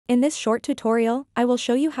In this short tutorial, I will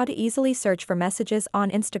show you how to easily search for messages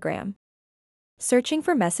on Instagram. Searching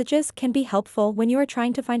for messages can be helpful when you are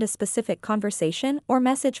trying to find a specific conversation or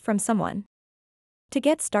message from someone. To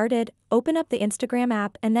get started, open up the Instagram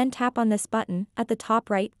app and then tap on this button at the top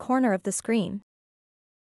right corner of the screen.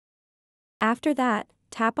 After that,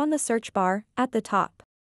 tap on the search bar at the top.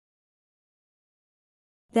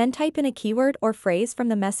 Then type in a keyword or phrase from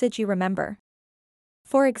the message you remember.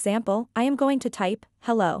 For example, I am going to type,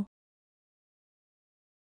 "Hello."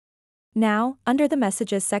 Now, under the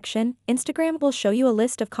Messages section, Instagram will show you a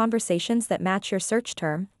list of conversations that match your search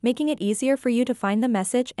term, making it easier for you to find the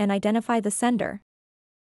message and identify the sender.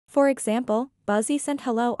 For example, Buzzy sent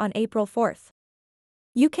hello on April 4th.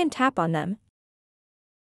 You can tap on them,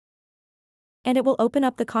 and it will open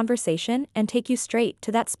up the conversation and take you straight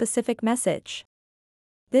to that specific message.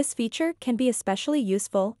 This feature can be especially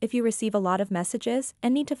useful if you receive a lot of messages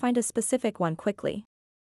and need to find a specific one quickly.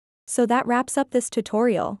 So that wraps up this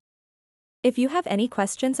tutorial. If you have any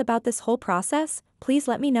questions about this whole process, please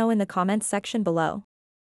let me know in the comments section below.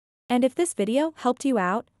 And if this video helped you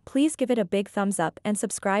out, please give it a big thumbs up and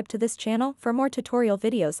subscribe to this channel for more tutorial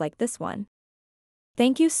videos like this one.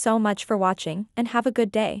 Thank you so much for watching and have a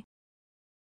good day.